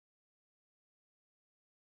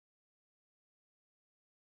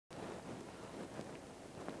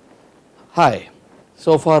Hi,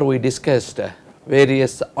 so far we discussed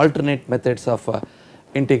various alternate methods of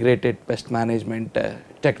integrated pest management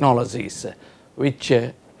technologies which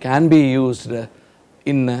can be used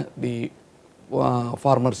in the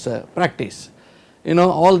farmers practice. You know,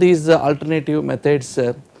 all these alternative methods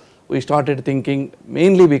we started thinking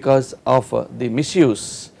mainly because of the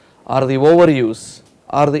misuse or the overuse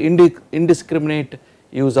or the indiscriminate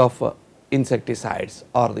use of insecticides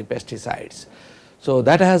or the pesticides. So,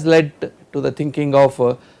 that has led to the thinking of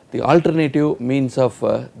the alternative means of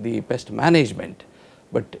the pest management,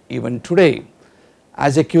 but even today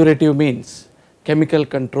as a curative means, chemical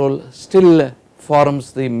control still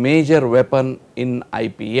forms the major weapon in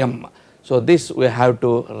IPM. So, this we have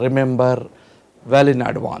to remember well in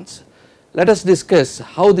advance. Let us discuss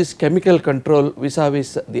how this chemical control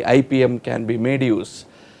vis-a-vis the IPM can be made use.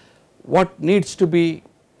 What needs to be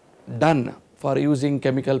done for using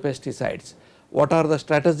chemical pesticides? What are the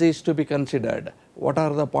strategies to be considered? What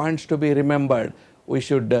are the points to be remembered? We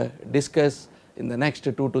should discuss in the next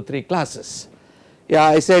 2 to 3 classes. Yeah,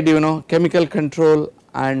 I said chemical control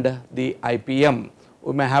and the IPM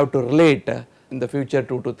we may have to relate in the future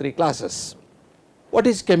 2 to 3 classes. What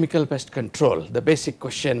is chemical pest control? The basic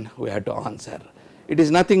question we have to answer. It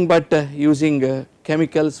is nothing but using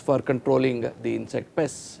chemicals for controlling the insect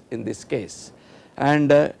pests in this case,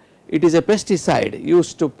 and it is a pesticide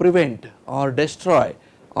used to prevent or destroy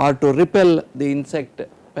or to repel the insect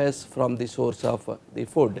pests from the source of the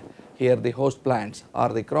food, here the host plants or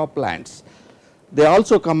the crop plants. They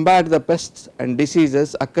also combat the pests and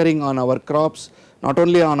diseases occurring on our crops, not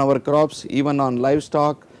only on our crops, even on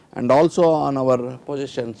livestock and also on our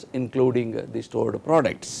possessions including the stored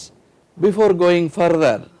products. Before going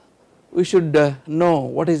further, we should know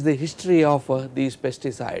what is the history of these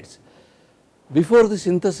pesticides. Before the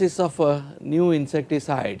synthesis of new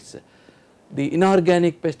insecticides, the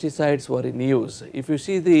inorganic pesticides were in use. If you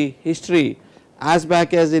see the history, as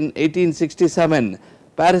back as in 1867,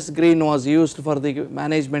 Paris green was used for the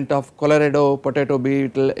management of Colorado potato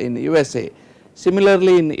beetle in USA.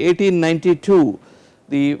 Similarly, in 1892,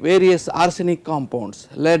 the various arsenic compounds,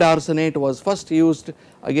 lead arsenate was first used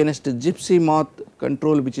against gypsy moth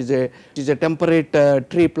control, which is a temperate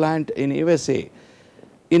tree plant in USA.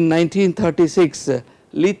 In 1936,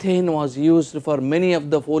 lethane was used for many of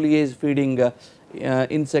the foliage feeding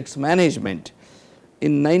insects management.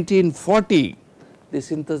 In 1940, the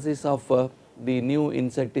synthesis of the new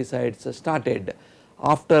insecticides started.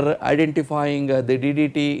 After identifying the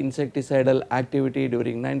DDT insecticidal activity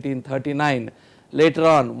during 1939, later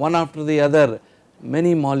on one after the other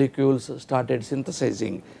many molecules started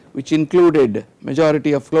synthesizing, which included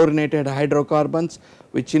majority of fluorinated hydrocarbons,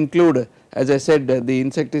 which include, as I said, the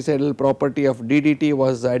insecticidal property of DDT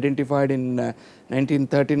was identified in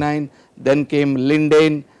 1939, then came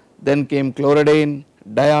lindane, then came chloridane,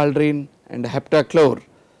 dialdrine and heptachlor.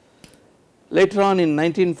 Later on in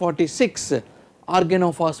 1946,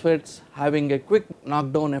 organophosphates having a quick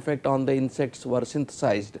knockdown effect on the insects were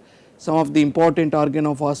synthesized. Some of the important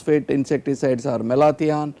organophosphate insecticides are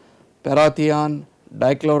malathion, parathion,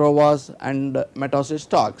 dichlorovas and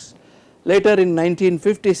metoxistox. Later in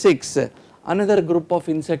 1956, another group of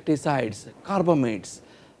insecticides, carbamates,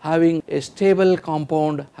 having a stable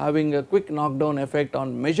compound having a quick knockdown effect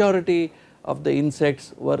on majority of the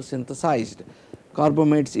insects were synthesized.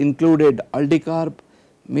 Carbamates included aldicarb,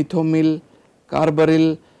 methomyl,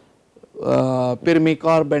 carbaryl,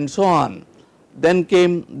 pyrimicarb and so on. Then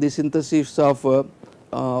came the synthesis of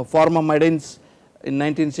formamidins in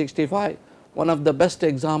 1965. One of the best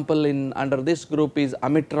example in under this group is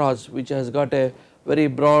amitraz, which has got a very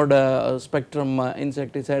broad spectrum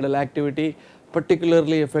insecticidal activity,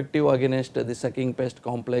 particularly effective against the sucking pest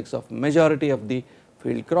complex of majority of the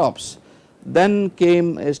field crops. Then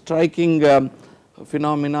came a striking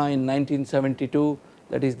phenomena in 1972,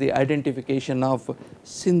 that is the identification of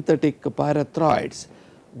synthetic pyrethroids.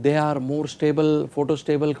 They are more stable,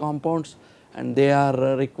 photostable compounds, and they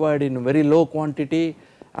are required in very low quantity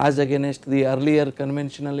as against the earlier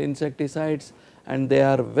conventional insecticides, and they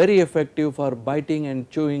are very effective for biting and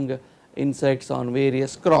chewing insects on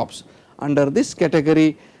various crops. Under this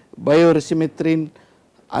category, bioresimethrin,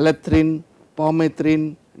 alethrin,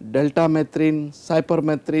 permethrin, deltamethrin,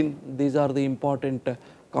 cypermethrin, these are the important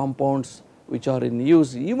compounds which are in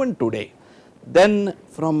use even today. Then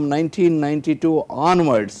from 1992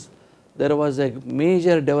 onwards, there was a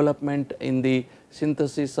major development in the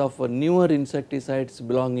synthesis of newer insecticides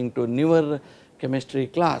belonging to newer chemistry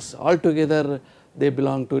class. Altogether they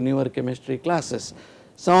belong to newer chemistry classes.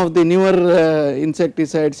 Some of the newer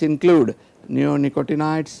insecticides include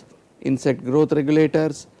neonicotinoids, insect growth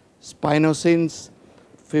regulators, spinosins,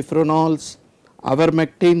 fipronils,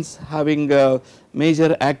 ivermectins having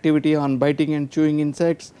major activity on biting and chewing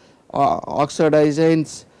insects,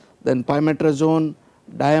 oxidizines, then pymetrazone,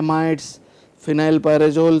 diamides,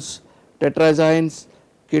 phenylpyrazoles, tetrazines,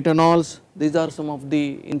 ketanols. These are some of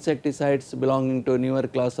the insecticides belonging to a newer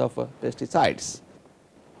class of pesticides.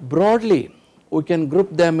 Broadly, we can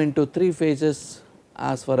group them into three phases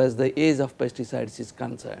as far as the age of pesticides is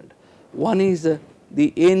concerned. One is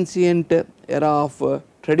the ancient era of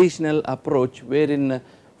traditional approach, wherein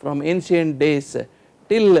from ancient days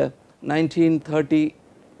till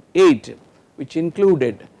 1938, which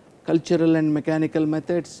included cultural and mechanical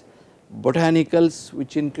methods, botanicals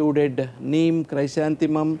which included neem,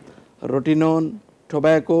 chrysanthemum, rotenone,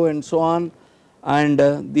 tobacco and so on, and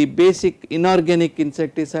the basic inorganic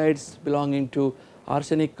insecticides belonging to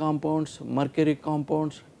arsenic compounds, mercury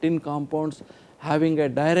compounds, tin compounds having a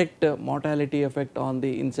direct mortality effect on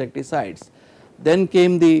the insecticides. Then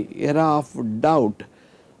came the era of doubt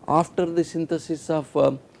after the synthesis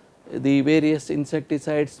of the various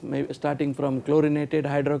insecticides starting from chlorinated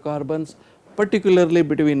hydrocarbons, particularly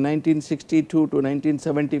between 1962 to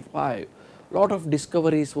 1975. Lot of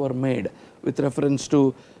discoveries were made with reference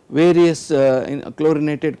to various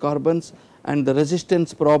chlorinated carbons, and the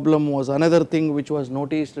resistance problem was another thing which was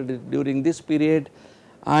noticed during this period,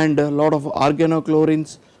 and a lot of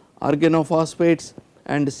organochlorines, organophosphates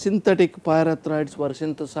and synthetic pyrethroids were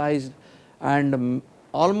synthesized, and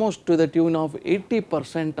almost to the tune of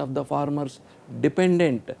 80% of the farmers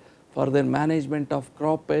dependent for their management of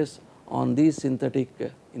crop pests on these synthetic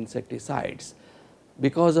insecticides.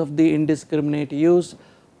 Because of the indiscriminate use,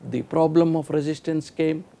 the problem of resistance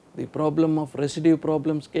came, the problem of residue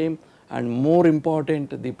problems came, and more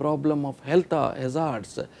important, the problem of health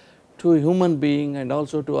hazards to human being and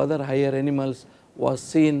also to other higher animals was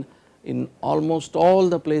seen in almost all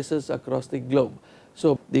the places across the globe.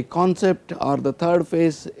 So, the concept or the third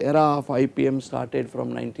phase era of IPM started from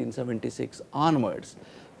 1976 onwards.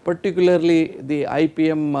 Particularly the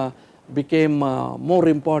IPM became more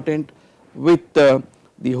important with the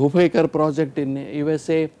Huffaker project in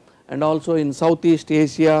USA and also in Southeast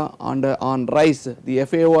Asia on rice, the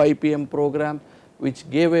FAO IPM program, which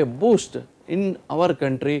gave a boost in our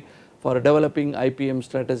country for developing IPM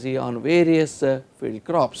strategy on various field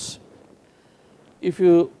crops. If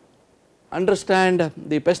you understand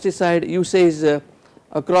the pesticide usage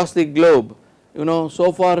across the globe, you know,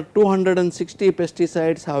 so far 260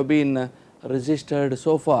 pesticides have been registered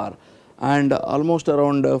so far, and almost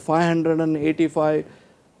around 585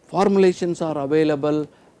 formulations are available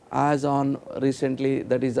as on recently,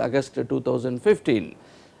 that is August 2015.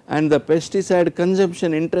 And the pesticide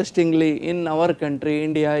consumption, interestingly, in our country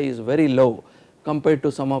India is very low compared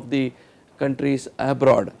to some of the countries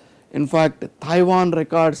abroad. In fact, Taiwan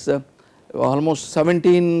records almost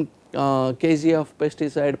 17 kg of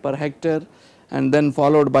pesticide per hectare, and then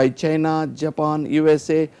followed by China, Japan,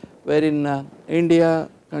 USA, wherein India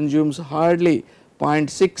consumes hardly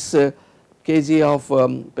 0.6 kg of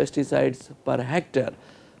pesticides per hectare.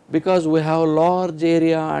 Because we have large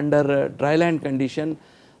area under dryland condition,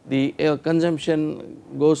 the consumption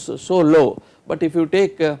goes so low. But if you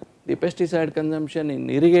take the pesticide consumption in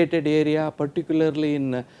irrigated area, particularly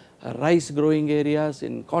in rice growing areas,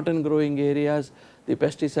 in cotton growing areas, the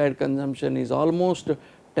pesticide consumption is almost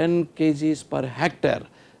 10 kgs per hectare.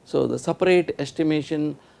 So, the separate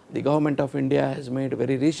estimation the government of India has made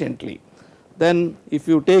very recently. Then if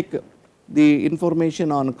you take the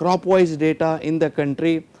information on crop wise data in the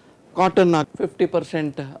country, cotton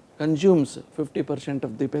 50% consumes 50%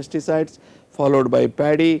 of the pesticides, followed by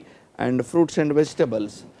paddy and fruits and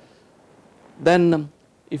vegetables. Then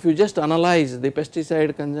if you just analyze the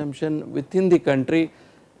pesticide consumption within the country,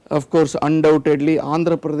 of course undoubtedly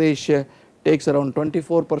Andhra Pradesh takes around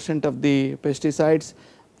 24% of the pesticides,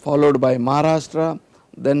 followed by Maharashtra,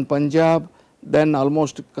 then Punjab, then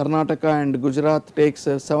almost Karnataka and Gujarat takes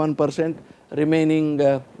 7%,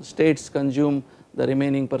 remaining states consume the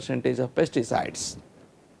remaining percentage of pesticides.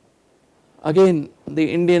 Again,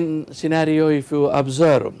 the Indian scenario, if you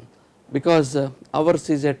observe, because ours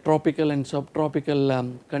is a tropical and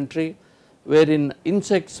subtropical country, wherein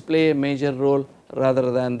insects play a major role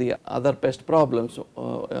rather than the other pest problems.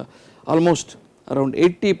 Almost around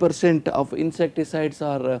 80% of insecticides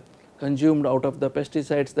are consumed out of the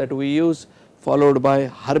pesticides that we use, followed by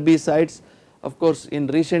herbicides. Of course, in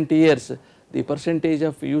recent years, the percentage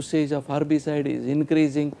of usage of herbicide is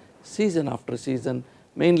increasing season after season,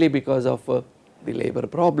 mainly because of the labor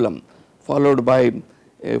problem, followed by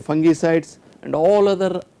fungicides, and all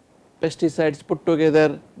other pesticides put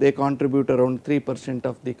together they contribute around 3%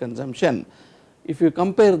 of the consumption. If you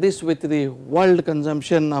compare this with the world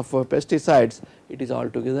consumption of pesticides, it is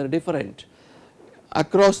altogether different.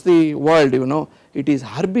 Across the world, it is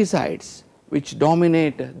herbicides which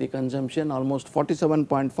dominate the consumption. Almost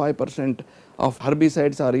 47.5% of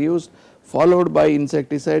herbicides are used, followed by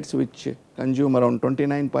insecticides which consume around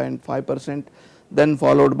 29.5%, then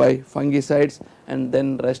followed by fungicides, and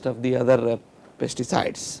then rest of the other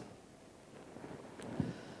pesticides.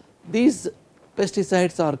 These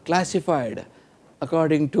pesticides are classified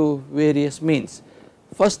according to various means.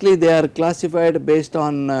 Firstly, they are classified based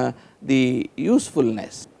on the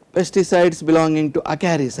usefulness. Pesticides belonging to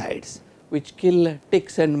acaricides which kill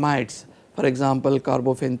ticks and mites, for example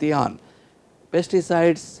carbophentheon.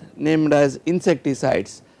 Pesticides named as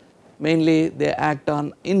insecticides, mainly they act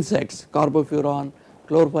on insects, carbofuran,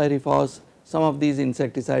 chlorpyrifos, some of these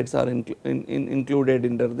insecticides are included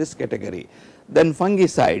under this category. Then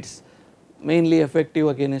fungicides, mainly effective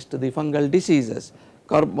against the fungal diseases,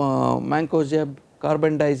 mancozeb,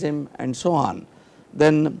 carbendazim and so on.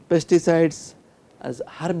 Then pesticides as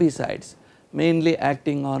herbicides, mainly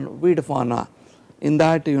acting on weed fauna, in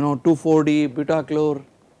that 2,4-D, butachlor.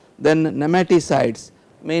 Then nematicides,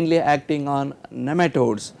 mainly acting on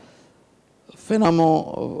nematodes.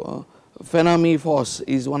 Phenamifos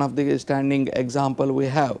is one of the standing example we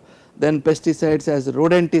have. Then pesticides as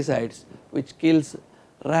rodenticides which kills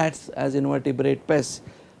rats as invertebrate pests.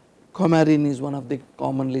 Coumarin is one of the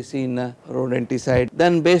commonly seen rodenticide.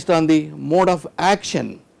 Then based on the mode of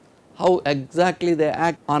action, how exactly they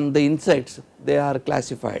act on the insects, they are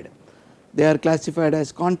classified. They are classified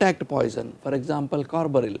as contact poison, for example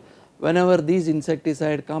carbaryl. Whenever these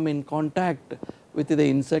insecticides come in contact with the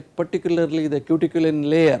insect, particularly the cuticulin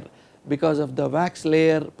layer, because of the wax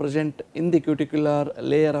layer present in the cuticular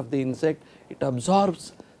layer of the insect, it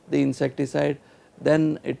absorbs the insecticide,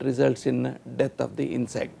 then it results in death of the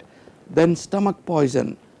insect. Then stomach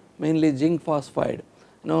poison, mainly zinc phosphide.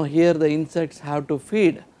 Now here the insects have to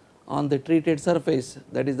feed on the treated surface,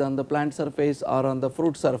 that is on the plant surface or on the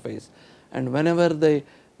fruit surface, and whenever the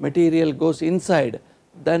material goes inside,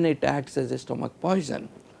 then it acts as a stomach poison.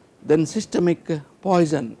 Then systemic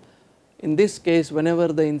poison, in this case whenever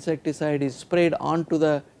the insecticide is sprayed onto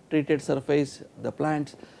the treated surface, the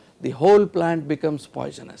plants, the whole plant becomes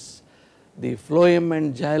poisonous. The phloem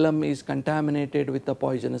and xylem is contaminated with the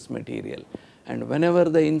poisonous material, and whenever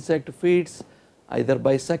the insect feeds either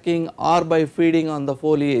by sucking or by feeding on the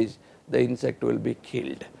foliage, the insect will be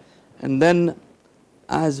killed. And then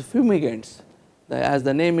as fumigants, as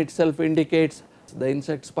the name itself indicates, the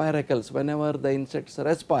insect spiracles, whenever the insects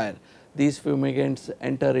respire, these fumigants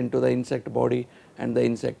enter into the insect body and the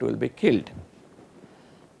insect will be killed.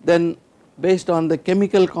 Then based on the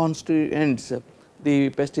chemical constituents, the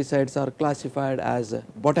pesticides are classified as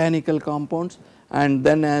botanical compounds and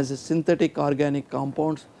then as synthetic organic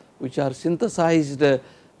compounds which are synthesized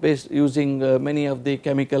based using many of the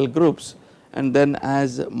chemical groups, and then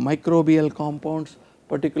as microbial compounds,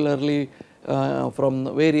 particularly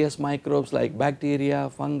from various microbes like bacteria,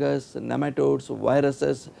 fungus, nematodes,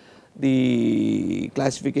 viruses, the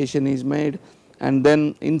classification is made, and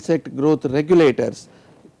then insect growth regulators,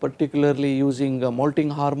 particularly using molting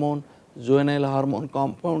hormone, juvenile hormone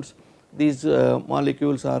compounds. These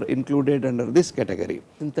molecules are included under this category.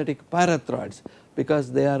 Synthetic pyrethroids,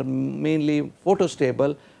 because they are mainly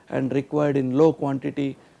photostable and required in low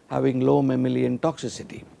quantity, having low mammalian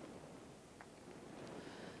toxicity.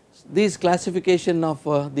 These classification of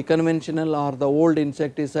the conventional or the old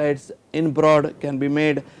insecticides in broad can be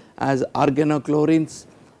made as organochlorines,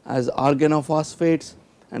 as organophosphates,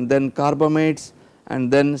 and then carbamates,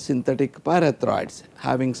 and then synthetic pyrethroids,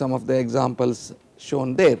 having some of the examples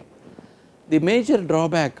shown there. The major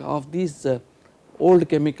drawback of these old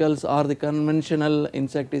chemicals are the conventional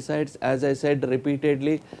insecticides, as I said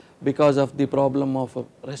repeatedly, because of the problem of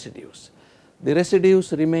residues. The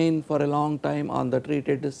residues remain for a long time on the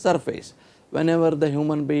treated surface. Whenever the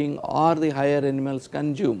human being or the higher animals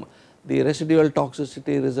consume, the residual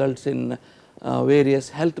toxicity results in various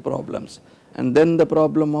health problems. And then the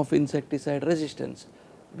problem of insecticide resistance,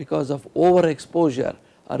 because of overexposure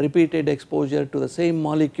or repeated exposure to the same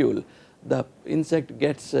molecule, the insect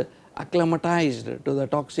gets acclimatized to the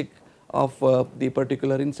toxic of the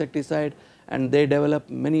particular insecticide, and they develop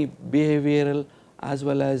many behavioral as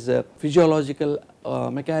well as physiological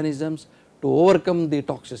mechanisms to overcome the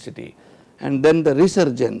toxicity. And then the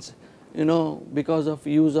resurgence, because of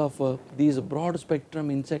use of these broad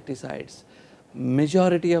spectrum insecticides,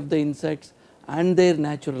 majority of the insects and their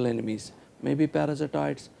natural enemies, maybe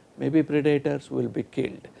parasitoids, maybe predators, will be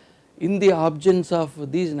killed. In the absence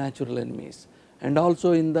of these natural enemies and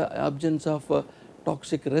also in the absence of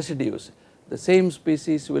toxic residues, the same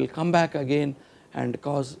species will come back again and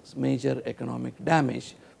cause major economic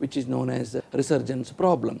damage, which is known as the resurgence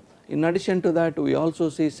problem. In addition to that, we also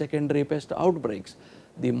see secondary pest outbreaks,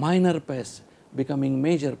 the minor pests becoming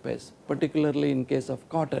major pests, particularly in case of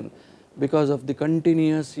cotton, because of the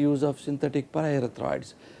continuous use of synthetic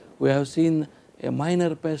pyrethroids. We have seen a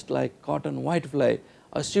minor pest like cotton whitefly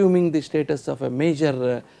assuming the status of a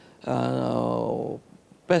major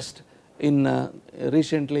pest in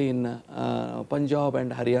recently in Punjab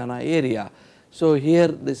and Haryana area. So here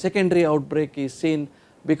the secondary outbreak is seen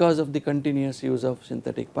because of the continuous use of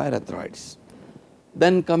synthetic pyrethroids.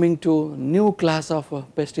 Then coming to new class of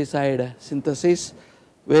pesticide synthesis,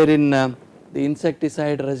 wherein the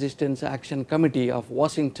Insecticide Resistance Action Committee of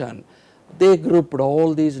Washington, they grouped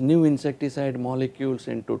all these new insecticide molecules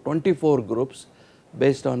into 24 groups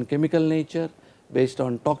based on chemical nature, based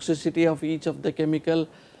on toxicity of each of the chemical,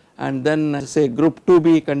 and then say group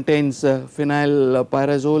 2B contains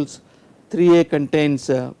phenylpyrazoles, 3A contains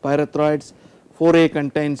pyrethroids, 4A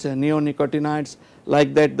contains neonicotinoids,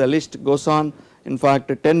 like that the list goes on. In fact,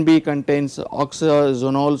 10B contains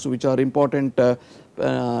oxazonols, which are important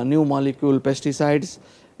new molecule pesticides.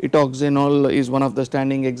 Etoxanol is one of the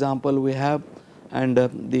standing example we have, and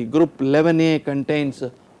the group 11A contains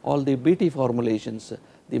all the BT formulations.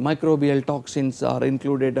 The microbial toxins are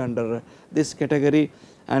included under this category,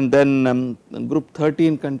 and then group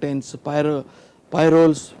 13 contains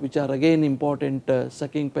pyrols, which are again important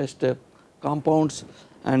sucking pest compounds,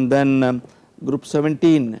 and then group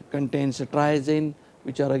 17 contains triazine,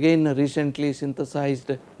 which are again recently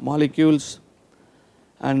synthesized molecules,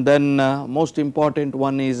 and then most important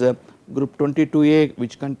one is group 22A,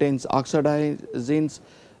 which contains oxidizines.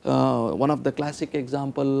 One of the classic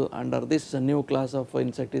example under this new class of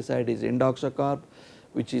insecticide is indoxacarb,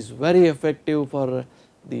 which is very effective for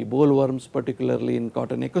the bollworms, particularly in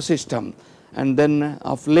cotton ecosystem. And then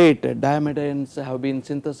of late dimethanes have been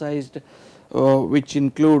synthesized, which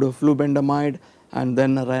include flubendamide and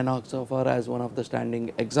then rhinoxaphor as one of the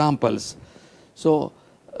standing examples. So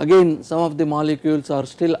again, some of the molecules are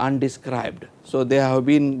still undescribed, so they have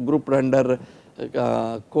been grouped under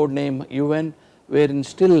code name UN, wherein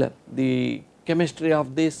still the chemistry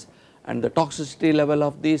of this and the toxicity level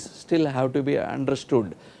of this still have to be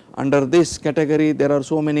understood. Under this category there are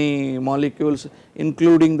so many molecules,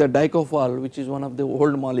 including the dicophol, which is one of the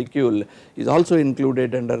old molecule, is also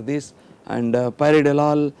included under this, and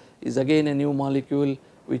pyridolol is again a new molecule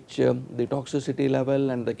which the toxicity level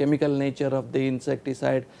and the chemical nature of the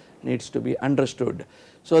insecticide needs to be understood.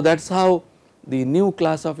 So that is how the new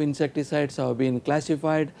class of insecticides have been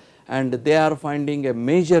classified, and they are finding a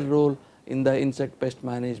major role in the insect pest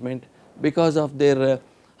management because of their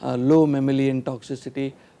low mammalian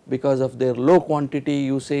toxicity, because of their low quantity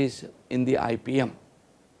usage in the IPM.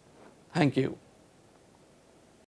 Thank you.